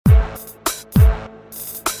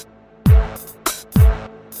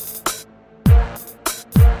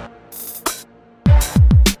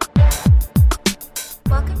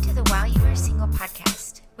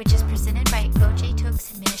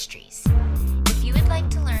like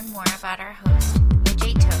to learn more about our host,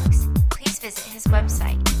 OJ Tokes, please visit his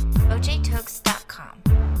website, ojtokes.com.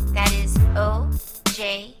 That is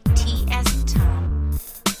O-J-T as in Tom,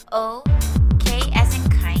 O-K as in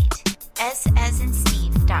kite, S as in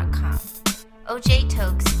Steve.com.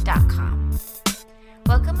 ojtokes.com.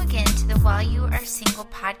 Welcome again to the While You Are Single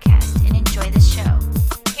podcast and enjoy the show.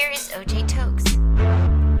 Here is OJ Tokes.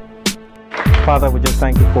 Father, we just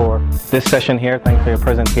thank you for this session here. Thank you for your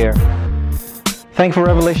presence here. Thank you for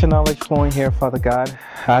revelation knowledge flowing here, Father God.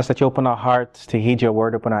 I ask that you open our hearts to heed your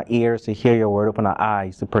word, open our ears to hear your word, open our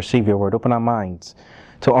eyes to perceive your word, open our minds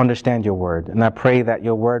to understand your word. And I pray that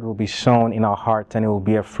your word will be sown in our hearts and it will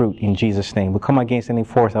bear fruit in Jesus' name. We come against any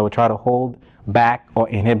force that would try to hold back or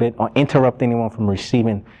inhibit or interrupt anyone from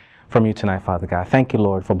receiving from you tonight, Father God. Thank you,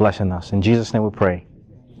 Lord, for blessing us. In Jesus' name we pray.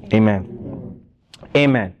 Amen.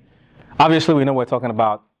 Amen. Obviously, we know we're talking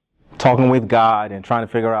about talking with God and trying to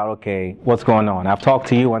figure out, okay, what's going on. I've talked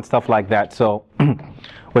to you and stuff like that. So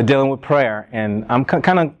we're dealing with prayer. And I'm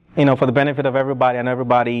kind of, for the benefit of everybody, and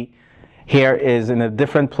everybody here is in a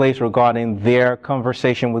different place regarding their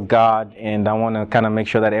conversation with God. And I want to kind of make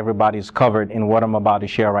sure that everybody's covered in what I'm about to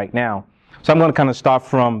share right now. So I'm going to kind of start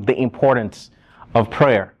from the importance of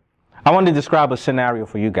prayer. I want to describe a scenario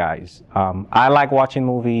for you guys. I like watching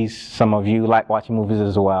movies. Some of you like watching movies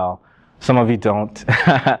as well. Some of you don't.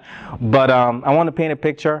 But I want to paint a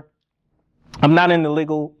picture. I'm not in the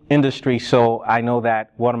legal industry, so I know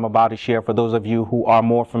that what I'm about to share, for those of you who are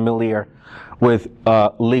more familiar with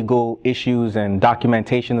legal issues and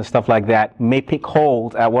documentation and stuff like that, may pick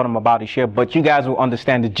holes at what I'm about to share, but you guys will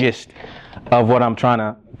understand the gist of what I'm trying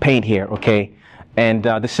to paint here, okay? And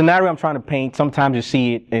the scenario I'm trying to paint, sometimes you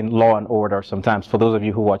see it in Law and Order, sometimes for those of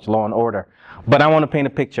you who watch Law and Order. But I want to paint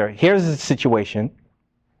a picture. Here's the situation.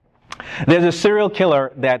 There's a serial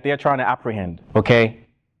killer that they're trying to apprehend, okay?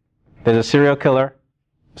 There's a serial killer.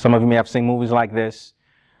 Some of you may have seen movies like this.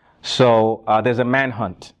 So there's a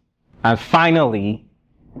manhunt. And finally,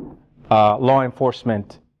 law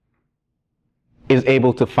enforcement is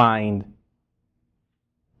able to find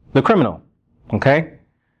the criminal, okay?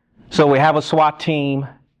 So we have a SWAT team.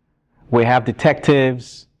 We have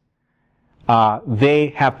detectives.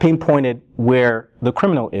 They have pinpointed where the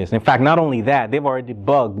criminal is. In fact, not only that, they've already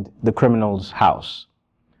bugged the criminal's house.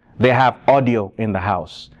 They have audio in the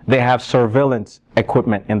house. They have surveillance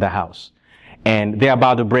equipment in the house. And they're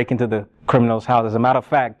about to break into the criminal's house. As a matter of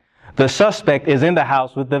fact, the suspect is in the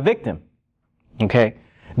house with the victim. Okay?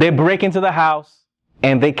 They break into the house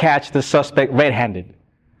and they catch the suspect red-handed.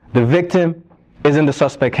 The victim is in the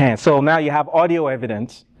suspect's hand. So now you have audio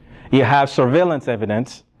evidence. You have surveillance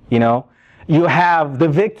evidence, You have the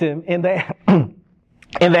victim in the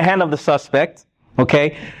in the hand of the suspect,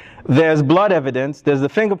 okay? There's blood evidence, there's the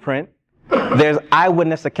fingerprint, there's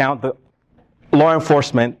eyewitness account, the law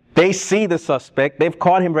enforcement, they see the suspect, they've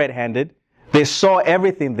caught him red-handed, they saw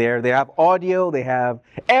everything there, they have audio, they have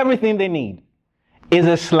everything they need. It's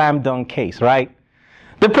a slam dunk case, right?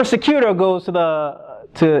 The prosecutor goes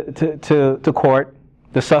to court.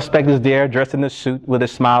 The suspect is there dressed in a suit with a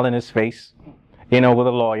smile in his face, with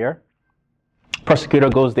a lawyer. Prosecutor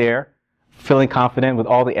goes there, feeling confident with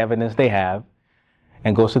all the evidence they have,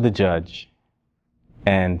 and goes to the judge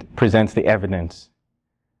and presents the evidence.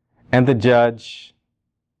 And the judge,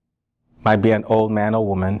 might be an old man or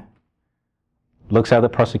woman, looks at the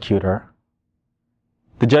prosecutor.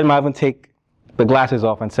 The judge might even take the glasses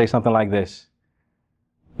off and say something like this: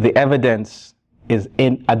 the evidence is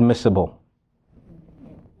inadmissible.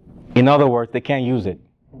 In other words, they can't use it.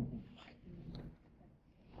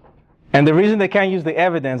 And the reason they can't use the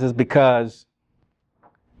evidence is because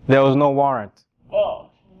there was no warrant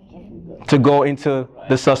to go into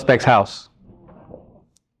the suspect's house.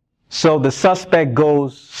 So the suspect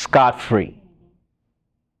goes scot-free.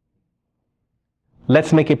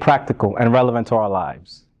 Let's make it practical and relevant to our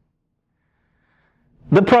lives.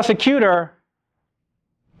 The prosecutor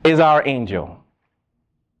is our angel.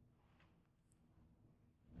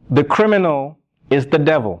 The criminal is the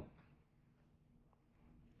devil.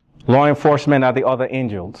 Law enforcement are the other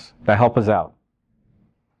angels that help us out.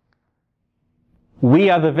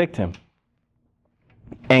 We are the victim,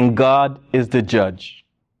 and God is the judge.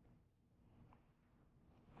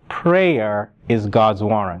 Prayer is God's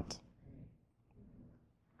warrant.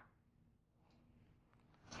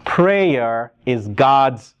 Prayer is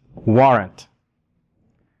God's warrant.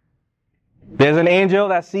 There's an angel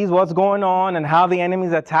that sees what's going on and how the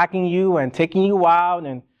enemy's attacking you and taking you out,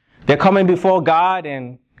 and they're coming before God,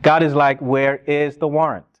 and God is like, where is the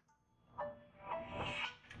warrant?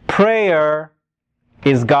 Prayer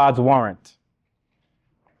is God's warrant.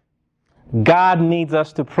 God needs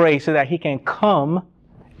us to pray so that he can come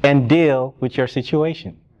and deal with your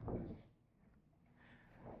situation.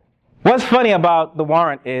 What's funny about the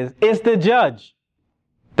warrant is it's the judge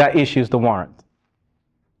that issues the warrant.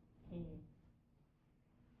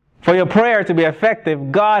 For your prayer to be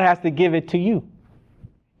effective, God has to give it to you.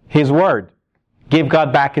 His word. Give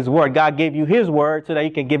God back his word. God gave you his word so that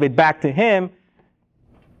you can give it back to him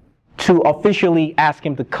to officially ask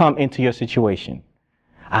him to come into your situation.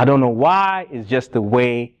 I don't know why. It's just the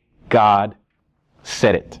way God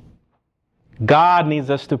said it. God needs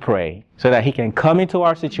us to pray so that he can come into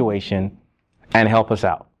our situation and help us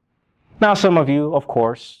out. Now, some of you, of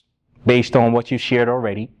course, based on what you shared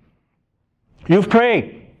already, you've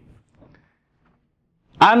prayed.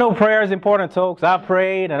 I know prayer is important, folks. I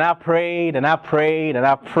prayed and I prayed and I prayed and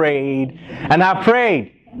I prayed and I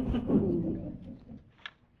prayed.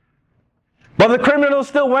 But the criminal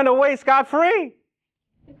still went away scot-free.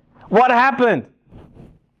 What happened?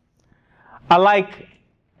 I like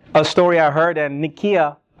a story I heard, and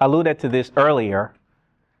Nikia alluded to this earlier.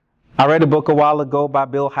 I read a book a while ago by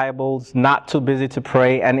Bill Hybels, Not Too Busy to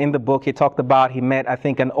Pray. And in the book, he talked about he met, I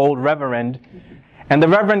think, an old reverend. And the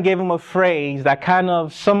reverend gave him a phrase that kind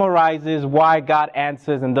of summarizes why God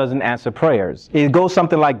answers and doesn't answer prayers. It goes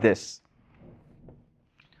something like this.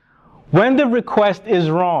 When the request is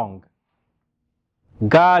wrong,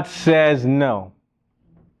 God says no.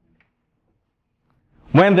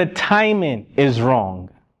 When the timing is wrong,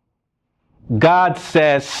 God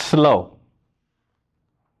says slow.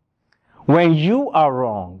 When you are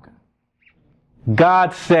wrong,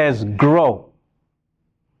 God says grow.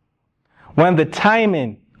 When the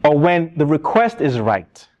timing or when the request is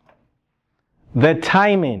right, the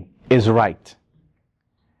timing is right,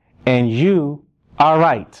 and you are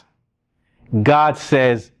right, God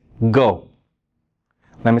says go.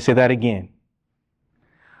 Let me say that again.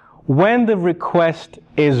 When the request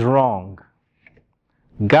is wrong,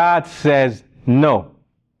 God says no.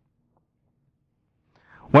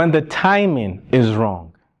 When the timing is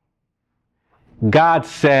wrong, God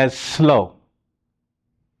says slow.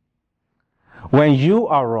 When you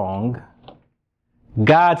are wrong,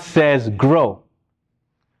 God says grow.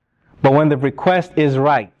 But when the request is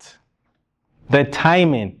right, the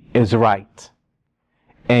timing is right,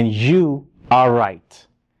 and you are right,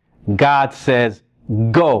 God says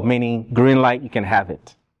go, meaning green light, you can have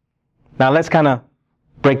it. Now let's kind of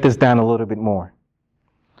break this down a little bit more.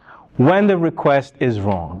 When the request is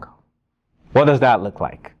wrong, what does that look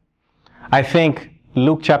like? I think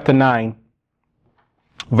Luke chapter 9,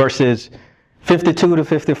 verses 52 to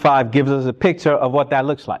 55 gives us a picture of what that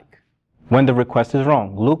looks like when the request is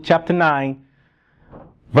wrong. Luke chapter 9,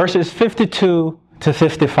 verses 52 to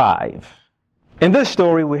 55. In this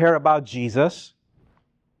story, we hear about Jesus.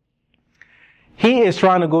 He is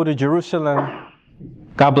trying to go to Jerusalem.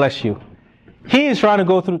 God bless you. He is trying to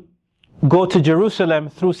go to Jerusalem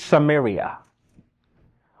through Samaria.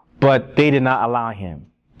 But they did not allow him.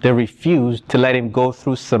 They refused to let him go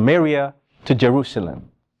through Samaria to Jerusalem.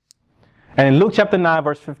 And in Luke chapter 9,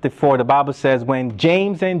 verse 54, the Bible says, when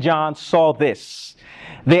James and John saw this,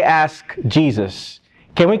 they asked Jesus,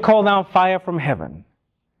 can we call down fire from heaven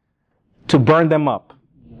to burn them up?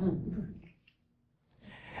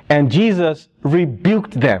 And Jesus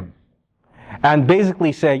rebuked them and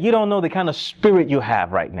basically said, you don't know the kind of spirit you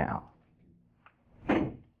have right now.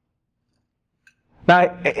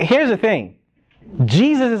 Now, here's the thing.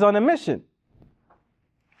 Jesus is on a mission.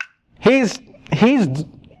 He's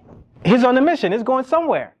on a mission. He's going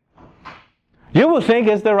somewhere. You will think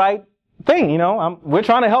it's the right thing. You know, we're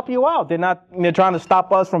trying to help you out. They're trying to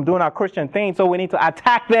stop us from doing our Christian thing, so we need to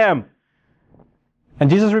attack them. And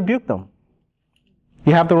Jesus rebuked them.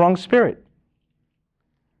 You have the wrong spirit.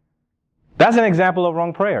 That's an example of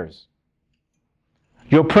wrong prayers.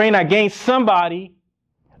 You're praying against somebody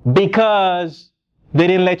because they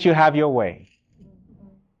didn't let you have your way.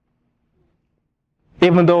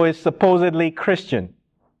 Even though it's supposedly Christian.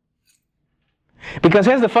 Because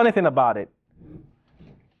here's the funny thing about it.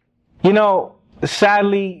 You know,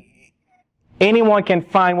 sadly, anyone can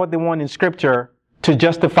find what they want in Scripture to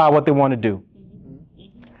justify what they want to do.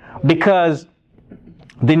 Because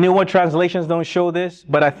the newer translations don't show this,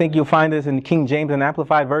 but I think you'll find this in the King James and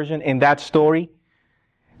Amplified Version in that story.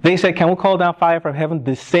 They said, can we call down fire from heaven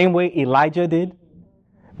the same way Elijah did?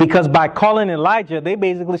 Because by calling Elijah, they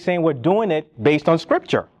basically saying we're doing it based on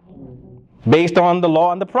Scripture. Based on the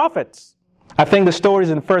law and the prophets. I think the story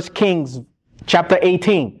is in 1 Kings chapter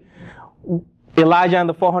 18. Elijah and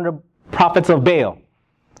the 400 prophets of Baal.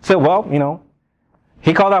 So, well, you know,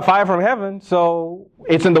 he called out fire from heaven, so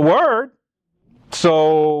it's in the Word.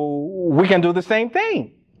 So we can do the same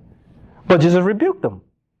thing. But Jesus rebuked them.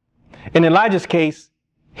 In Elijah's case,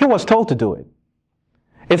 he was told to do it.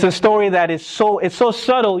 It's a story that is so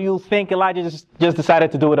subtle you think Elijah just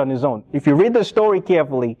decided to do it on his own. If you read the story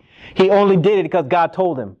carefully, he only did it because God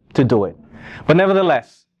told him to do it. But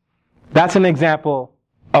nevertheless, that's an example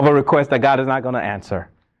of a request that God is not going to answer.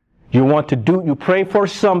 You pray for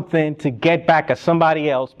something to get back at somebody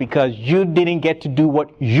else because you didn't get to do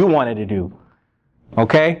what you wanted to do.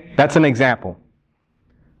 Okay? That's an example.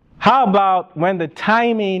 How about when the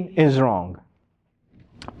timing is wrong?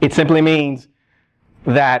 It simply means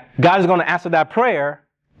that God is going to answer that prayer.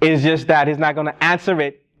 It's just that He's not going to answer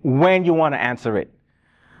it when you want to answer it.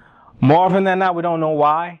 More often than not, we don't know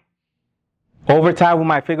why. Over time, we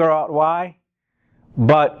might figure out why.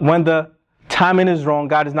 But when the timing is wrong,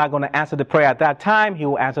 God is not going to answer the prayer at that time. He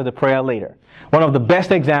will answer the prayer later. One of the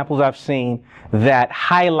best examples I've seen that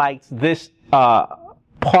highlights this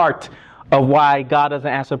part of why God doesn't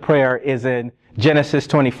answer prayer is in Genesis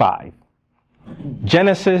 25.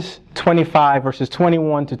 Genesis 25 verses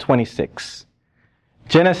 21 to 26.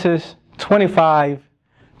 Genesis 25,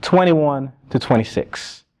 21 to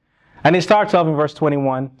 26. And it starts off in verse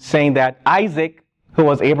 21 saying that Isaac, who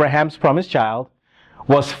was Abraham's promised child,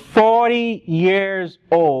 was 40 years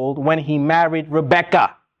old when he married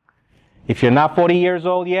Rebekah. If you're not 40 years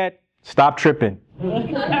old yet, stop tripping.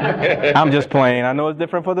 I'm just playing. I know it's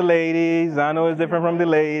different for the ladies. I know it's different from the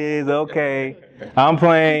ladies. Okay. I'm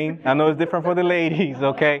playing. I know it's different for the ladies.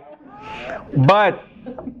 Okay. But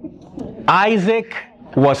Isaac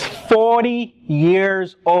was 40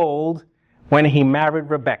 years old when he married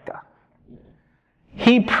Rebekah.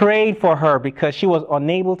 He prayed for her because she was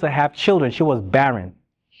unable to have children. She was barren.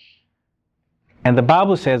 And the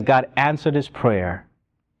Bible says God answered his prayer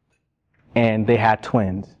and they had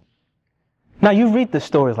twins. Now you read the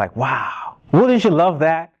story, it's like, wow, wouldn't you love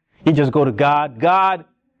that? You just go to God, God,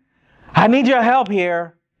 I need your help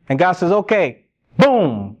here. And God says, okay,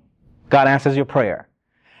 boom, God answers your prayer.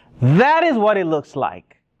 That is what it looks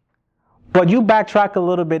like. But you backtrack a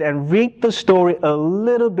little bit and read the story a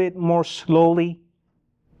little bit more slowly,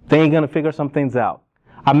 then you're going to figure some things out.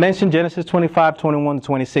 I mentioned Genesis 25, 21 to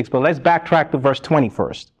 26, but let's backtrack to verse 20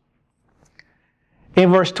 first. In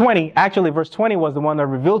verse 20, actually verse 20 was the one that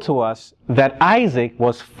revealed to us that Isaac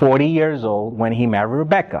was 40 years old when he married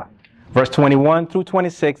Rebekah. Verse 21 through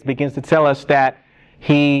 26 begins to tell us that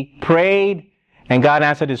he prayed and God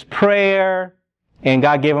answered his prayer and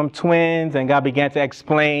God gave him twins and God began to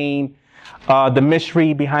explain the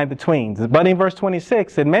mystery behind the twins. But in verse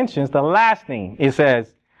 26, it mentions the last thing. It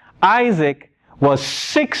says, Isaac was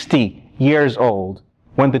 60 years old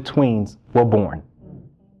when the twins were born.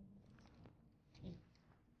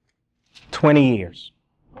 20 years.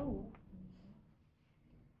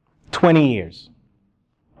 20 years.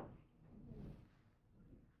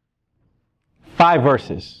 5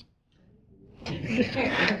 verses.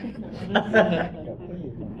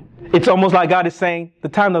 It's almost like God is saying, the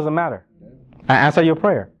time doesn't matter. I answer your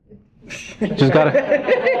prayer. Just gotta.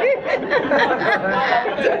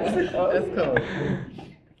 That's cool.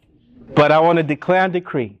 But I want to declare and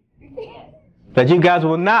decree that you guys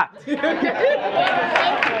will not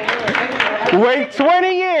wait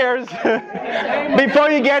 20 years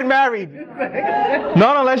before you get married.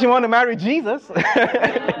 Not unless you want to marry Jesus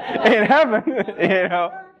in heaven, you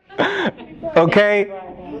know. Okay?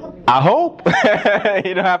 I hope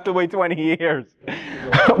you don't have to wait 20 years.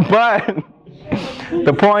 But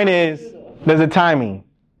the point is, there's a timing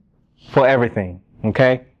for everything,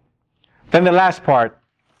 okay? Then the last part,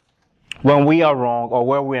 when we are wrong or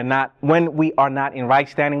when we are not in right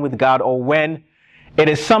standing with God, or when it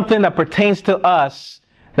is something that pertains to us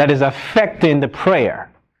that is affecting the prayer.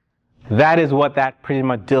 That is what that pretty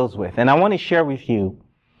much deals with. And I want to share with you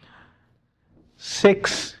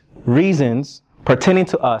 6 reasons pertaining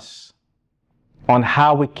to us on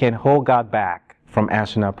how we can hold God back from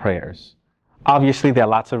answering our prayers. Obviously, there are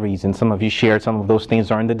lots of reasons. Some of you shared some of those things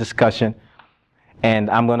during the discussion. And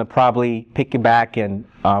I'm going to probably pick you back and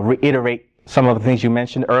reiterate some of the things you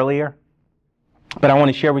mentioned earlier. But I want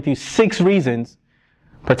to share with you 6 reasons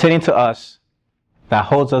pertaining to us that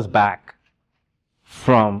holds us back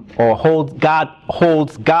from, or holds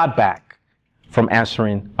God back from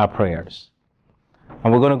answering our prayers.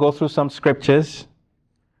 And we're going to go through some scriptures.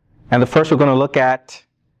 And the first we're going to look at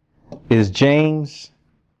is James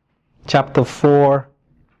chapter 4,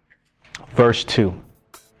 verse 2.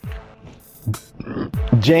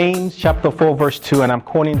 James chapter 4, verse 2, and I'm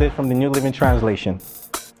quoting this from the New Living Translation.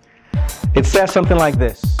 It says something like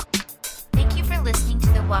this. Thank you for listening to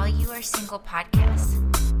the While You Are Single podcast.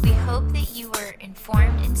 We hope that you were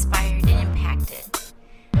informed, inspired, and impacted.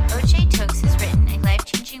 O.J. Tokes has written a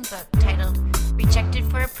life-changing book titled Rejected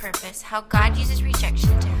for a Purpose: How God Uses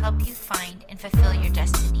Rejection to Help You Find and Fulfill Your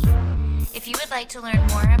Destiny. If you would like to learn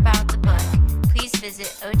more about the book, please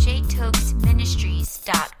visit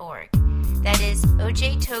ojtokesministries.org. That is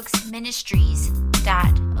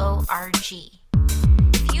ojtokesministries.org.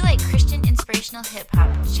 If you like Christian inspirational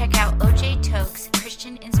hip-hop, check out O.J. Tokes'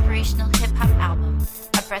 Christian inspirational hip-hop album,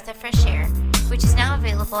 A Breath of Fresh Air, which is now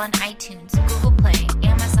available on iTunes, Google Play,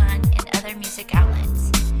 Amazon, and other music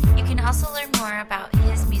outlets. You can also learn more about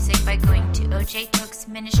his music by going to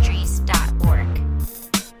ojtokesministries.org.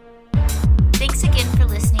 Thanks again for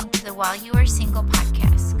listening to the While You Are Single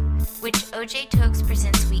podcast, which O.J. Tokes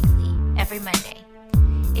presents weekly, every Monday.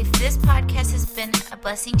 If this podcast has been a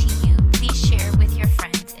blessing to you, please share with your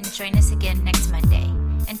friends and join us again next Monday.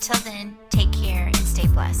 Until then, take care and stay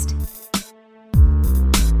blessed.